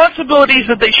responsibilities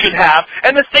that they should have,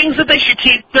 and the things that they should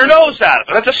keep their nose out of.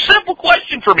 And that's a simple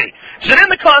question for me. Is it in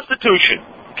the Constitution?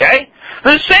 Okay?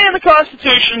 Does it say in the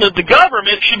Constitution that the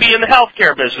government should be in the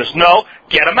healthcare business? No.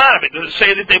 Get them out of it. Does it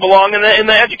say that they belong in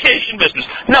the education business?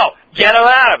 No. Get them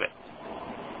out of it.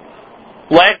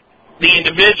 Let the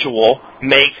individual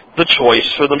make the choice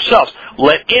for themselves.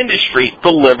 Let industry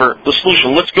deliver the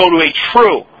solution. Let's go to a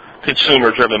true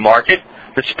consumer-driven market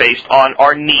that's based on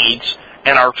our needs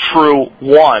and our true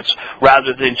wants,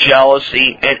 rather than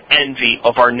jealousy and envy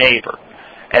of our neighbor.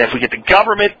 And if we get the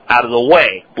government out of the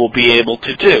way, we'll be able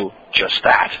to do just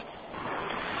that.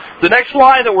 The next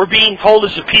lie that we're being told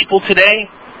as a people today,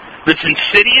 that's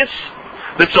insidious,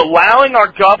 that's allowing our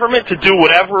government to do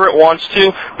whatever it wants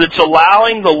to, that's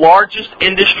allowing the largest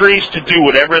industries to do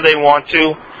whatever they want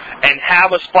to, and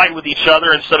have us fight with each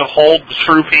other instead of hold the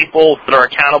true people that are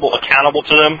accountable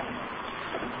to them,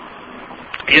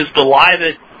 is the lie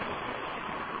that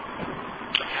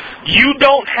you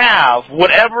don't have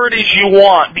whatever it is you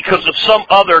want because of some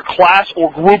other class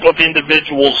or group of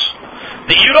individuals.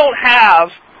 That you don't have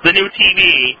the new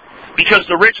TV because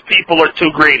the rich people are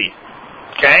too greedy.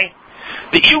 Okay?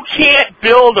 That you can't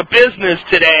build a business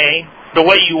today the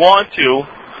way you want to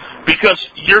because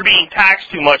you're being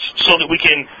taxed too much so that we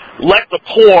can let the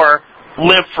poor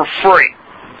live for free.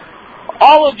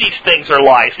 All of these things are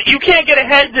lies. That you can't get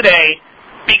ahead today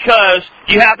because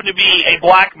you happen to be a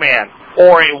black man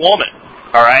or a woman.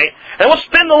 All right? And we'll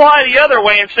spin the lie the other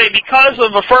way and say because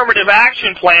of affirmative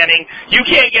action planning, you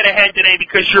can't get ahead today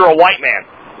because you're a white man.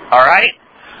 All right?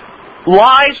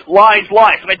 Lies, lies,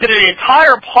 lies. And I did an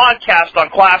entire podcast on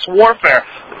class warfare.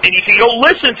 And you can go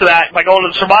listen to that by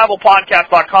going to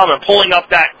survivalpodcast.com and pulling up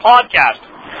that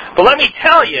podcast. But let me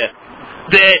tell you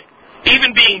that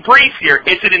even being brief here,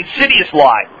 it's an insidious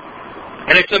lie.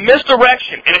 And it's a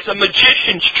misdirection. And it's a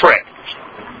magician's trick.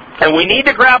 And we need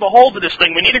to grab a hold of this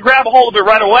thing. We need to grab a hold of it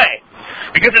right away.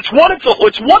 Because it's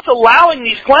what's allowing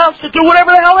these clowns to do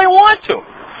whatever the hell they want to.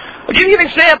 I'll give you an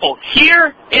example.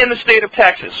 Here in the state of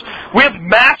Texas, we have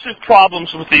massive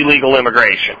problems with illegal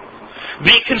immigration.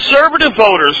 The conservative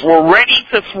voters were ready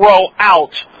to throw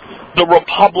out the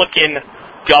Republican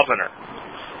governor.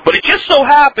 But it just so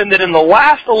happened that in the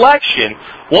last election,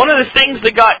 one of the things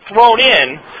that got thrown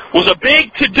in was a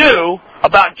big to-do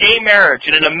about gay marriage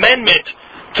and an amendment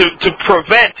to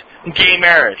prevent gay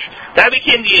marriage. That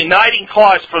became the uniting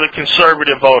cause for the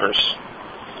conservative voters.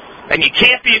 And you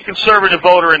can't be a conservative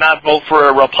voter and not vote for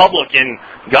a Republican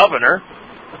governor.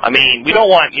 I mean, we don't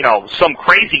want, some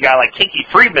crazy guy like Kinky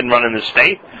Friedman running the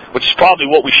state, which is probably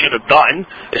what we should have done,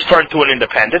 is turn to an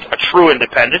independent, a true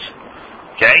independent,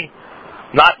 okay?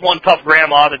 Not one tough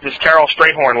grandma that this Carol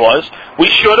Strayhorn was. We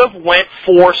should have went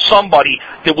for somebody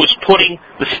that was putting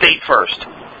the state first.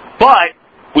 But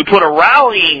we put a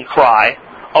rallying cry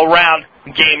around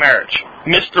gay marriage.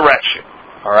 Misdirection,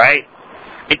 all right?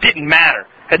 It didn't matter.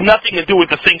 It had nothing to do with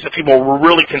the things that people were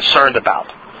really concerned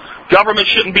about. Government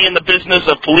shouldn't be in the business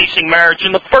of policing marriage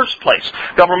in the first place.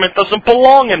 Government doesn't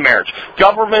belong in marriage.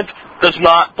 Government does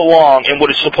not belong in what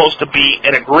is supposed to be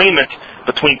an agreement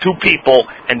between two people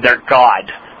and their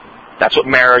God. That's what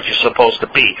marriage is supposed to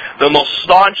be. The most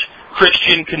staunch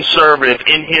Christian conservative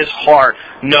in his heart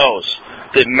knows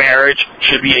that marriage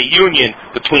should be a union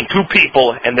between two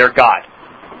people and their God.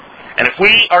 And if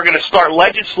we are going to start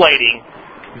legislating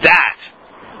that,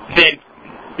 then,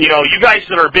 you guys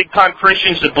that are big-time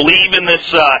Christians that believe in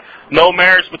this no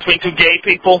marriage between two gay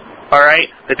people, all right,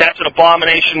 that's an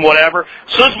abomination, whatever,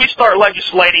 as soon as we start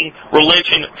legislating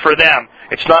religion for them,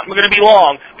 it's not going to be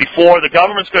long before the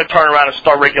government's going to turn around and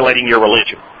start regulating your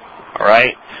religion, all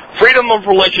right? Freedom of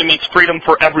religion means freedom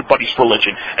for everybody's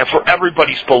religion and for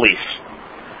everybody's belief.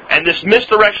 And this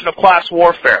misdirection of class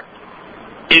warfare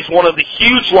is one of the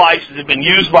huge lies that have been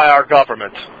used by our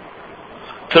government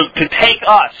to take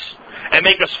us and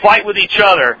make us fight with each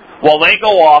other while they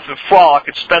go off and frolic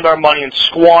and spend our money and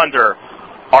squander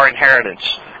our inheritance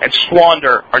and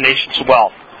squander our nation's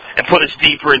wealth and put us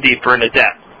deeper and deeper into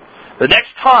debt. The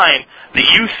next time that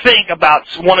you think about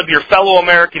one of your fellow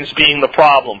Americans being the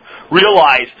problem,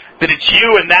 realize that it's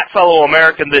you and that fellow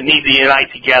American that need to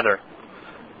unite together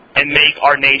and make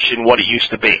our nation what it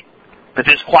used to be. That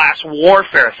this class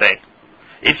warfare thing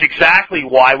is exactly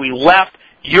why we left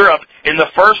Europe in the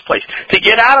first place. To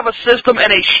get out of a system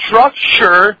and a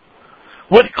structure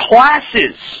with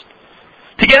classes.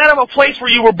 To get out of a place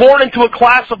where you were born into a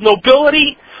class of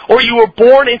nobility or you were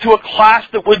born into a class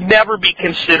that would never be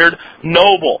considered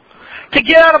noble. To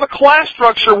get out of a class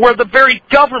structure where the very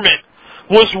government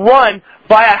was run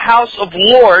by a House of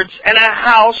Lords and a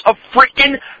House of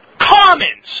frickin'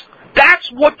 Commons.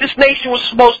 That's what this nation was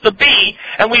supposed to be,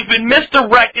 and we've been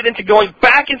misdirected into going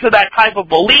back into that type of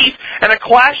belief and a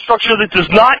class structure that does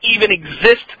not even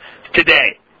exist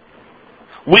today.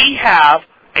 We have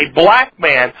a black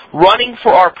man running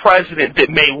for our president that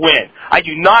may win. I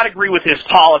do not agree with his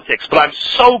politics, but I'm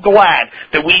so glad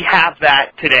that we have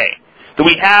that today. That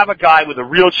we have a guy with a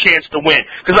real chance to win.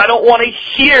 Because I don't want to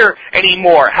hear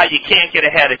anymore how you can't get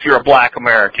ahead if you're a black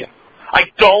American. I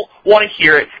don't want to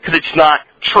hear it because it's not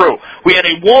true. We had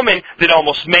a woman that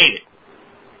almost made it.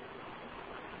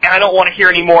 And I don't want to hear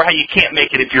anymore how you can't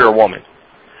make it if you're a woman.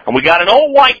 And we got an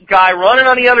old white guy running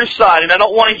on the other side, and I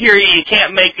don't want to hear you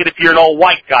can't make it if you're an old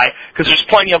white guy, because there's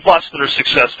plenty of us that are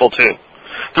successful too.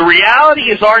 The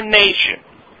reality is our nation,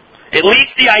 at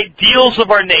least the ideals of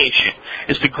our nation,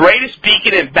 is the greatest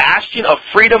beacon and bastion of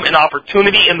freedom and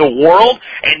opportunity in the world,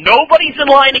 and nobody's in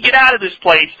line to get out of this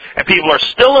place, and people are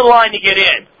still in line to get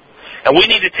in. And we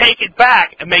need to take it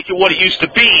back and make it what it used to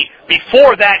be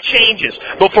before that changes.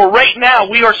 But for right now,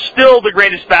 we are still the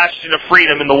greatest bastion of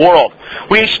freedom in the world.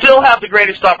 We still have the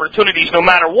greatest opportunities no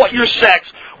matter what your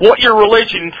sex, what your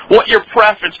religion, what your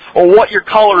preference, or what your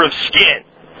color of skin.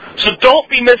 So don't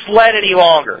be misled any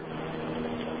longer.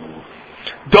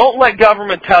 Don't let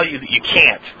government tell you that you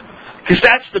can't. Because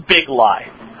that's the big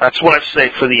lie. That's what I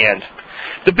say for the end.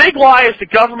 The big lie is the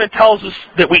government tells us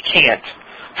that we can't,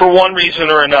 for one reason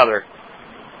or another.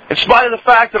 In spite of the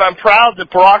fact that I'm proud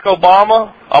that Barack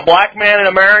Obama, a black man in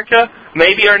America,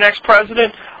 may be our next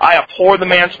president, I abhor the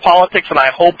man's politics, and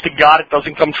I hope to God it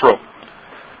doesn't come true.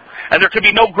 And there could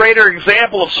be no greater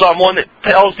example of someone that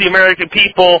tells the American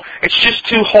people, it's just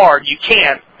too hard, you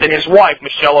can't, than his wife,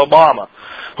 Michelle Obama,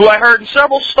 who I heard in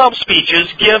several stump speeches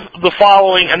give the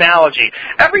following analogy.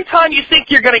 Every time you think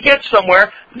you're going to get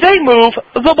somewhere, they move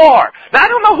the bar. Now, I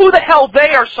don't know who the hell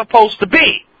they are supposed to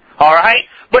be, all right?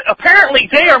 But apparently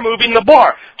they are moving the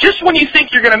bar. Just when you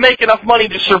think you're going to make enough money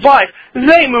to survive,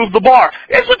 they move the bar.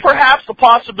 Is it perhaps the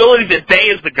possibility that they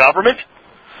is the government?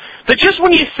 That just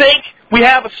when you think we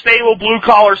have a stable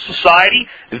blue-collar society,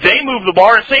 they move the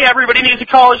bar and say everybody needs a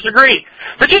college degree.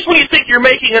 That just when you think you're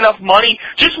making enough money,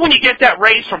 just when you get that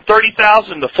raise from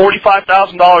 $30,000 to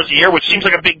 $45,000 a year, which seems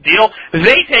like a big deal,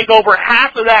 they take over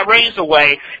half of that raise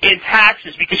away in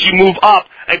taxes because you move up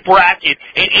a bracket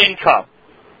in income.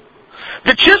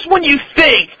 That just when you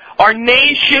think our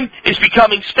nation is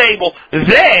becoming stable,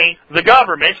 they, the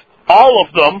government, all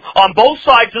of them, on both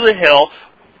sides of the hill,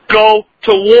 go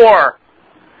to war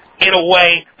in a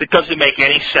way that doesn't make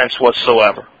any sense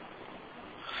whatsoever.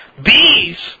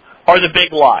 These are the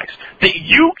big lies. That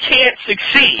you can't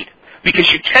succeed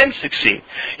because you can succeed.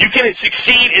 You can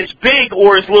succeed as big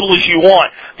or as little as you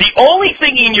want. The only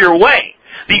thing in your way,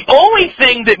 the only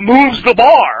thing that moves the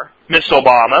bar, Miss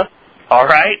Obama, all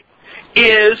right,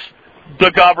 is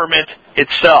the government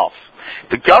itself.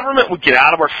 The government would get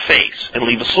out of our face and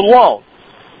leave us alone.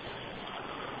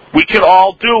 We could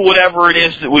all do whatever it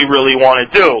is that we really want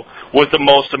to do with the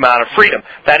most amount of freedom.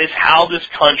 That is how this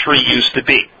country used to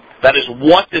be. That is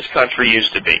what this country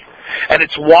used to be. And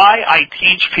it's why I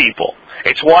teach people.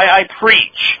 It's why I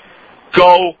preach.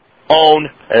 Go own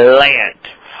land.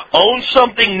 Own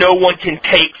something no one can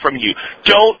take from you.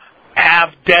 Don't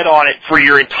have debt on it for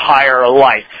your entire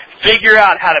life. Figure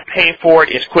out how to pay for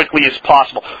it as quickly as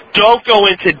possible. Don't go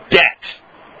into debt.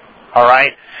 All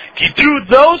right? If you do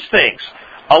those things,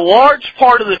 a large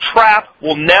part of the trap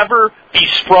will never be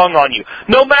sprung on you.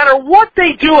 No matter what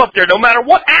they do up there, no matter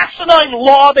what asinine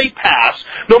law they pass,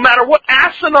 no matter what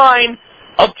asinine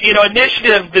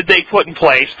initiative that they put in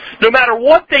place, no matter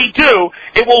what they do,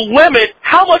 it will limit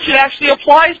how much it actually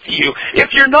applies to you.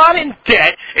 If you're not in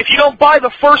debt, if you don't buy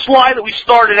the first lie that we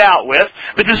started out with,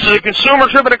 that this is a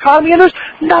consumer-driven economy, and there's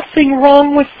nothing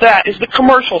wrong with that, as the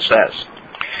commercial says.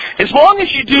 As long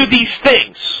as you do these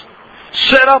things,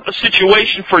 set up a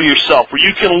situation for yourself where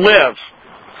you can live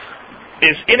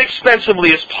as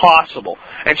inexpensively as possible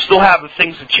and still have the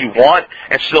things that you want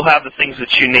and still have the things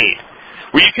that you need.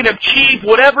 Where you can achieve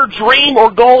whatever dream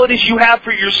or goal it is you have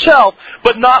for yourself,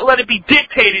 but not let it be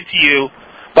dictated to you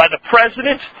by the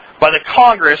president, by the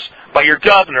Congress, by your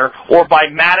governor, or by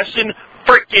Madison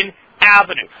frickin'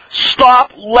 Avenue.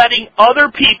 Stop letting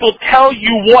other people tell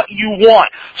you what you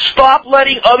want. Stop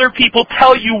letting other people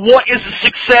tell you what is a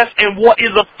success and what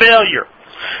is a failure.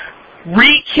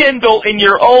 Rekindle in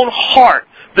your own heart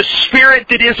the spirit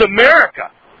that is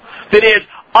America. That is,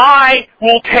 I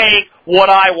will take what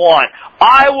I want.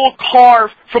 I will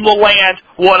carve from the land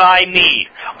what I need.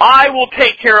 I will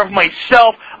take care of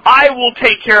myself. I will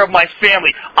take care of my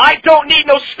family. I don't need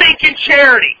no stinking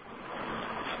charity.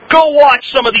 Go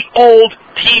watch some of the old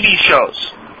TV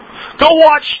shows. Go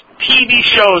watch TV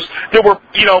shows that were,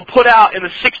 put out in the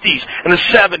 60s and the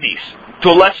 70s, to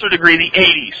a lesser degree the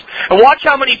 80s. And watch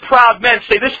how many proud men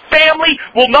say, this family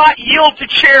will not yield to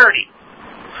charity.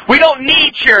 We don't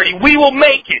need charity. We will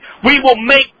make it. We will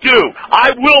make do.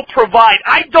 I will provide.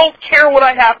 I don't care what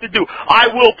I have to do. I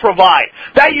will provide.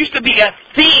 That used to be a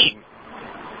theme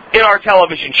in our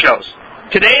television shows.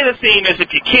 Today the theme is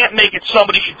if you can't make it,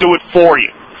 somebody should do it for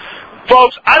you.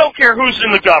 Folks, I don't care who's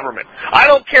in the government. I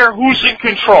don't care who's in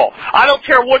control. I don't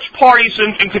care which party's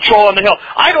in control on the Hill.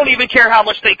 I don't even care how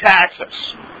much they tax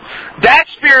us. That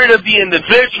spirit of the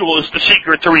individual is the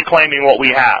secret to reclaiming what we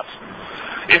have.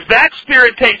 If that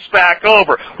spirit takes back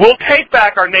over, we'll take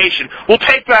back our nation, we'll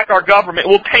take back our government,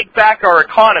 we'll take back our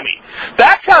economy.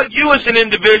 That's how you as an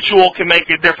individual can make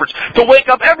a difference. To wake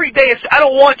up every day and say, I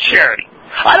don't want charity.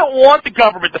 I don't want the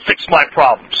government to fix my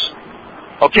problems.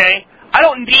 Okay? I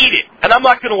don't need it, and I'm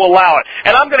not going to allow it.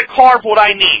 And I'm going to carve what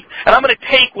I need, and I'm going to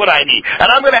take what I need,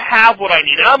 and I'm going to have what I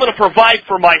need, and I'm going to provide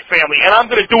for my family, and I'm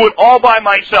going to do it all by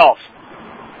myself.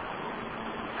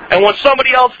 And when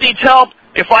somebody else needs help,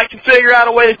 If I can figure out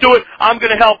a way to do it, I'm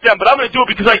going to help them. But I'm going to do it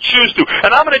because I choose to.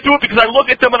 And I'm going to do it because I look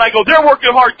at them and I go, they're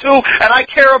working hard too, and I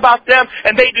care about them,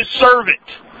 and they deserve it.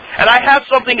 And I have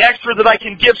something extra that I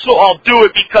can give, so I'll do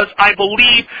it because I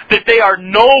believe that they are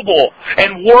noble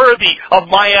and worthy of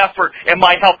my effort and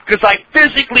my help. Because I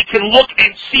physically can look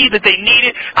and see that they need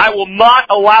it. I will not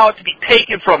allow it to be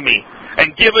taken from me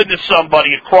and given to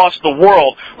somebody across the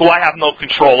world who I have no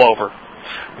control over.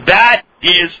 That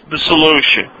is the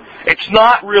solution. It's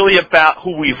not really about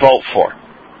who we vote for.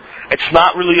 It's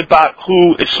not really about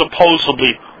who is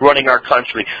supposedly running our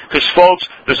country. Because, folks,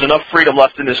 there's enough freedom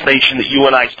left in this nation that you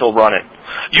and I still run it.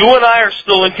 You and I are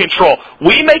still in control.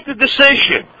 We make the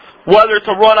decision whether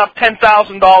to run up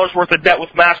 $10,000 worth of debt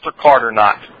with MasterCard or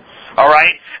not. All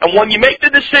right? And when you make the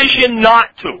decision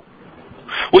not to,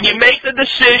 when you make the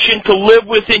decision to live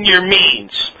within your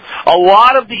means, a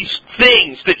lot of these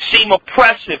things that seem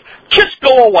oppressive just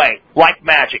go away like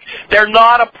magic. They're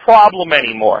not a problem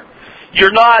anymore.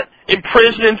 You're not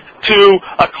imprisoned to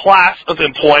a class of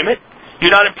employment.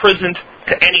 You're not imprisoned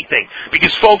to anything.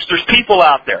 Because, folks, there's people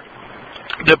out there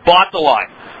that bought the lie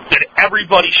that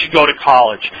everybody should go to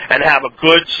college and have a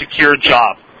good, secure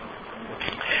job.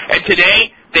 And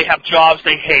today, they have jobs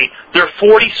they hate. They're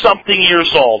 40-something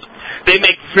years old. They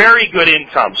make very good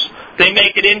incomes. They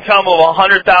make an income of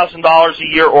 $100,000 a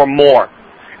year or more.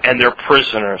 And they're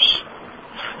prisoners.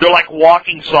 They're like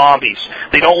walking zombies.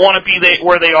 They don't want to be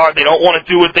where they are. They don't want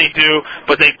to do what they do.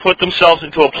 But they put themselves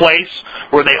into a place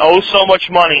where they owe so much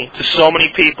money to so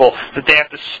many people that they have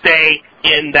to stay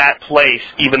in that place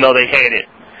even though they hate it.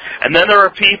 And then there are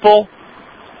people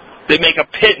that make a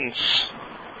pittance,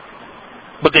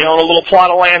 but they own a little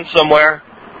plot of land somewhere.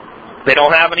 They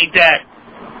don't have any debt.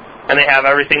 And they have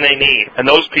everything they need. And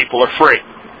those people are free.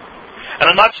 And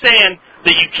I'm not saying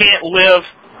that you can't live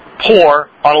poor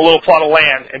on a little plot of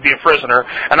land and be a prisoner.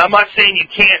 And I'm not saying you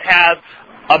can't have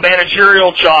a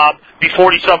managerial job, be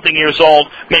 40-something years old,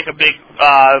 make a big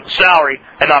salary,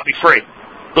 and not be free.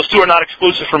 Those two are not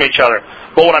exclusive from each other.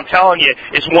 But what I'm telling you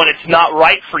is when it's not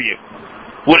right for you,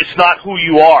 when it's not who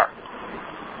you are,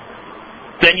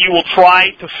 then you will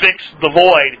try to fix the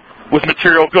void with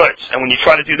material goods. And when you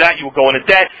try to do that, you will go into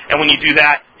debt. And when you do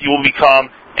that, you will become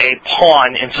a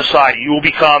pawn in society. You will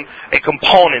become a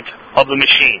component of the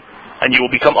machine. And you will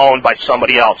become owned by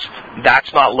somebody else.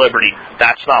 That's not liberty.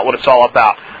 That's not what it's all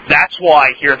about. That's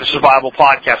why here at the Survival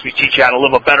Podcast we teach you how to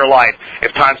live a better life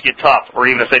if times get tough, or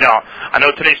even if they don't. I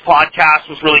know today's podcast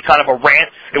was really kind of a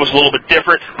rant. It was a little bit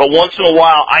different. But once in a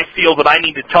while I feel that I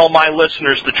need to tell my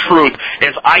listeners the truth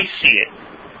as I see it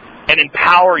and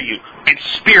empower you in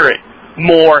spirit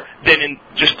more than in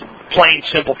just plain,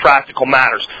 simple, practical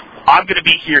matters. I'm going to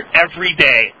be here every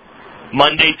day,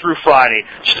 Monday through Friday,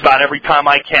 just about every time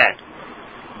I can,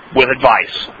 with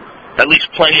advice. At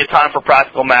least plenty of time for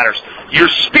practical matters. Your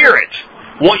spirit,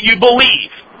 what you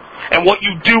believe, and what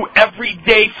you do every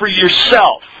day for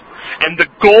yourself, and the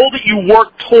goal that you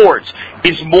work towards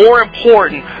is more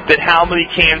important than how many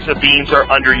cans of beans are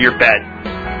under your bed.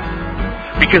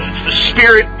 Because it's the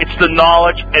spirit, it's the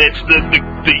knowledge, and it's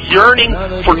the yearning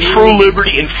for true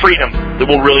liberty and freedom that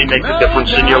will really make the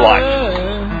difference in your life.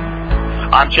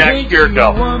 I'm Jack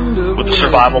Spirko with the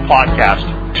Survival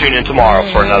Podcast. Tune in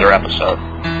tomorrow for another episode.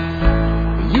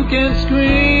 You can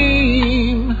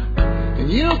scream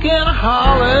and you can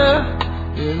holler.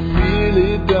 It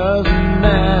really doesn't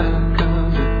matter,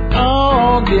 'cause it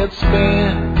all gets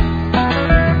spent.